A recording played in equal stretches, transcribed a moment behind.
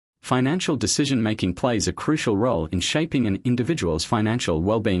Financial decision-making plays a crucial role in shaping an individual's financial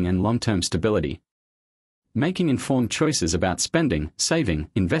well-being and long-term stability. Making informed choices about spending, saving,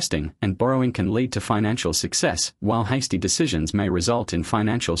 investing, and borrowing can lead to financial success, while hasty decisions may result in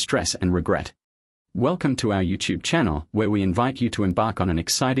financial stress and regret. Welcome to our YouTube channel, where we invite you to embark on an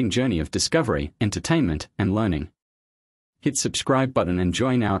exciting journey of discovery, entertainment, and learning. Hit subscribe button and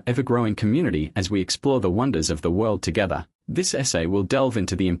join our ever-growing community as we explore the wonders of the world together. This essay will delve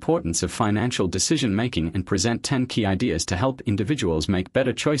into the importance of financial decision-making and present 10 key ideas to help individuals make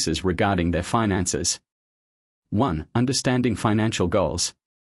better choices regarding their finances. 1. Understanding financial goals.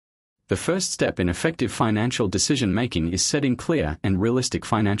 The first step in effective financial decision-making is setting clear and realistic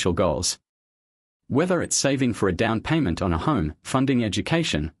financial goals. Whether it's saving for a down payment on a home, funding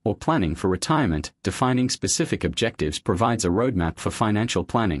education, or planning for retirement, defining specific objectives provides a roadmap for financial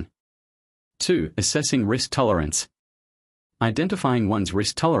planning. 2. Assessing risk tolerance. Identifying one's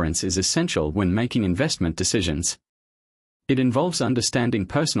risk tolerance is essential when making investment decisions. It involves understanding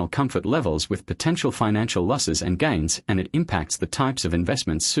personal comfort levels with potential financial losses and gains, and it impacts the types of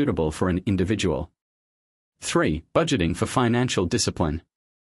investments suitable for an individual. 3. Budgeting for financial discipline.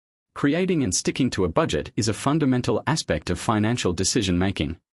 Creating and sticking to a budget is a fundamental aspect of financial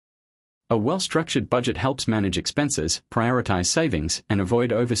decision-making. A well-structured budget helps manage expenses, prioritize savings, and avoid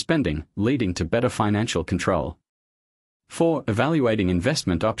overspending, leading to better financial control. 4. Evaluating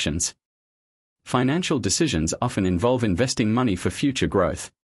investment options. Financial decisions often involve investing money for future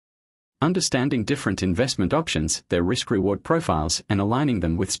growth. Understanding different investment options, their risk-reward profiles, and aligning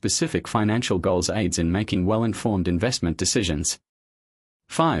them with specific financial goals aids in making well-informed investment decisions.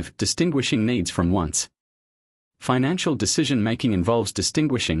 5. Distinguishing needs from wants. Financial decision-making involves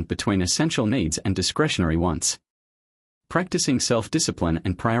distinguishing between essential needs and discretionary wants. Practicing self-discipline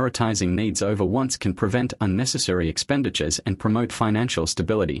and prioritizing needs over wants can prevent unnecessary expenditures and promote financial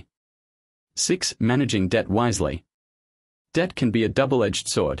stability. 6. Managing debt wisely. Debt can be a double-edged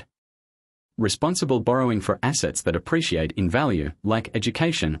sword. Responsible borrowing for assets that appreciate in value, like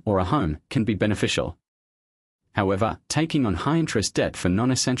education or a home, can be beneficial. However, taking on high-interest debt for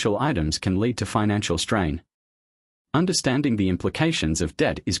non-essential items can lead to financial strain. Understanding the implications of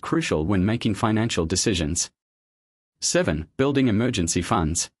debt is crucial when making financial decisions. 7. Building emergency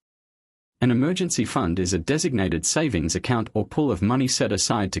funds. An emergency fund is a designated savings account or pool of money set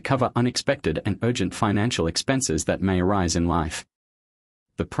aside to cover unexpected and urgent financial expenses that may arise in life.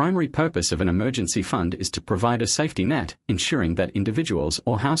 The primary purpose of an emergency fund is to provide a safety net, ensuring that individuals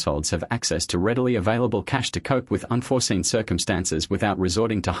or households have access to readily available cash to cope with unforeseen circumstances without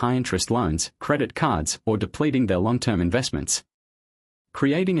resorting to high-interest loans, credit cards, or depleting their long-term investments.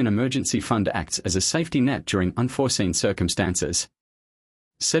 Creating an emergency fund acts as a safety net during unforeseen circumstances.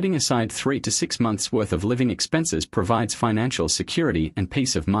 Setting aside 3 to 6 months' worth of living expenses provides financial security and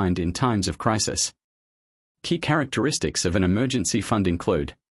peace of mind in times of crisis. Key characteristics of an emergency fund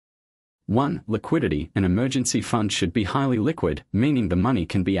include: 1. Liquidity. An emergency fund should be highly liquid, meaning the money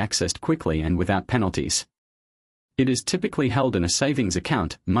can be accessed quickly and without penalties. It is typically held in a savings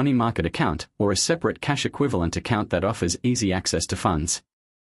account, money market account, or a separate cash equivalent account that offers easy access to funds.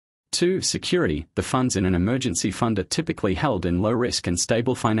 2. Security. The funds in an emergency fund are typically held in low-risk and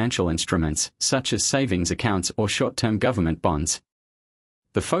stable financial instruments, such as savings accounts or short-term government bonds.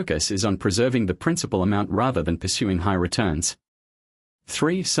 The focus is on preserving the principal amount rather than pursuing high returns.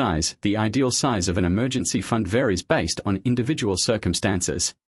 3. Size. The ideal size of an emergency fund varies based on individual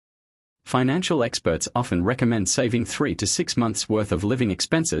circumstances. Financial experts often recommend saving 3 to 6 months' worth of living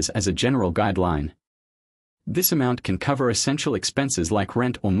expenses as a general guideline. This amount can cover essential expenses like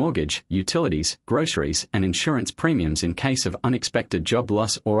rent or mortgage, utilities, groceries, and insurance premiums in case of unexpected job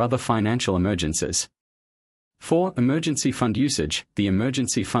loss or other financial emergencies. 4. Emergency fund usage. The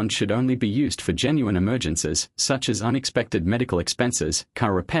emergency fund should only be used for genuine emergencies, such as unexpected medical expenses,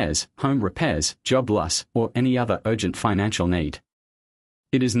 car repairs, home repairs, job loss, or any other urgent financial need.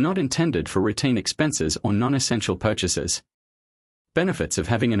 It is not intended for routine expenses or non-essential purchases. Benefits of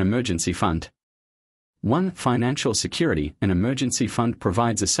having an emergency fund. 1. Financial security. An emergency fund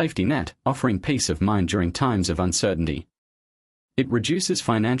provides a safety net, offering peace of mind during times of uncertainty. It reduces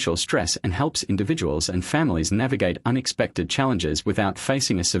financial stress and helps individuals and families navigate unexpected challenges without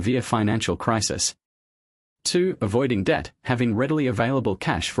facing a severe financial crisis. 2. Avoiding debt. Having readily available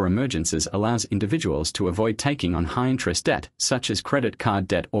cash for emergencies allows individuals to avoid taking on high-interest debt, such as credit card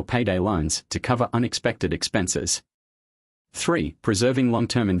debt or payday loans, to cover unexpected expenses. 3. Preserving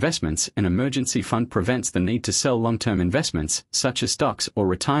long-term investments. An emergency fund prevents the need to sell long-term investments, such as stocks or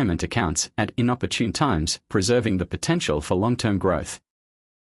retirement accounts, at inopportune times, preserving the potential for long-term growth.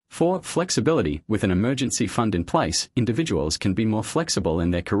 4. Flexibility. With an emergency fund in place, individuals can be more flexible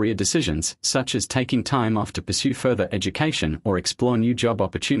in their career decisions, such as taking time off to pursue further education or explore new job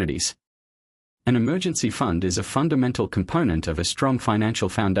opportunities. An emergency fund is a fundamental component of a strong financial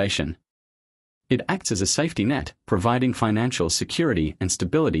foundation. It acts as a safety net, providing financial security and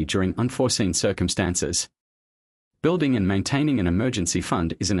stability during unforeseen circumstances. Building and maintaining an emergency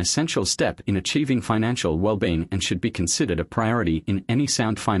fund is an essential step in achieving financial well-being and should be considered a priority in any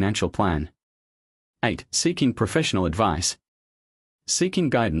sound financial plan. 8. Seeking professional advice.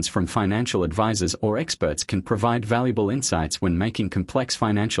 Seeking guidance from financial advisors or experts can provide valuable insights when making complex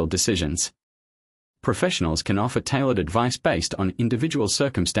financial decisions. Professionals can offer tailored advice based on individual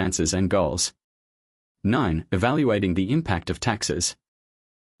circumstances and goals. 9. Evaluating the impact of taxes.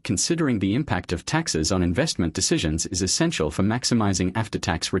 Considering the impact of taxes on investment decisions is essential for maximizing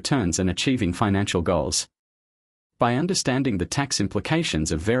after-tax returns and achieving financial goals. By understanding the tax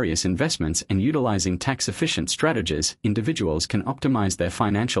implications of various investments and utilizing tax-efficient strategies, individuals can optimize their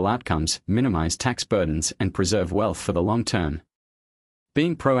financial outcomes, minimize tax burdens, and preserve wealth for the long term.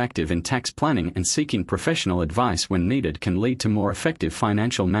 Being proactive in tax planning and seeking professional advice when needed can lead to more effective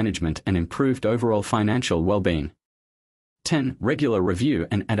financial management and improved overall financial well-being. 10. Regular review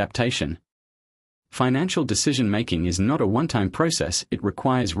and adaptation. Financial decision-making is not a one-time process, it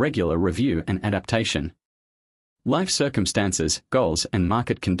requires regular review and adaptation. Life circumstances, goals, and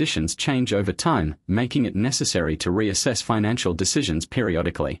market conditions change over time, making it necessary to reassess financial decisions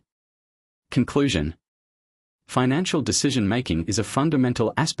periodically. Conclusion. Financial decision-making is a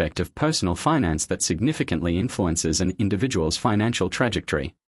fundamental aspect of personal finance that significantly influences an individual's financial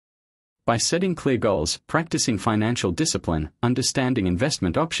trajectory. By setting clear goals, practicing financial discipline, understanding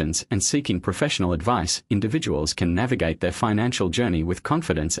investment options, and seeking professional advice, individuals can navigate their financial journey with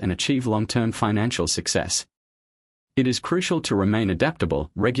confidence and achieve long-term financial success. It is crucial to remain adaptable,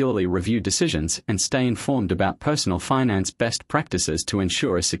 regularly review decisions, and stay informed about personal finance best practices to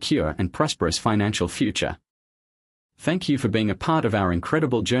ensure a secure and prosperous financial future. Thank you for being a part of our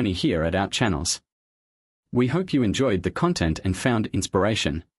incredible journey here at our channels. We hope you enjoyed the content and found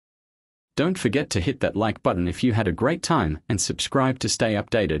inspiration. Don't forget to hit that like button if you had a great time and subscribe to stay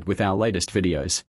updated with our latest videos.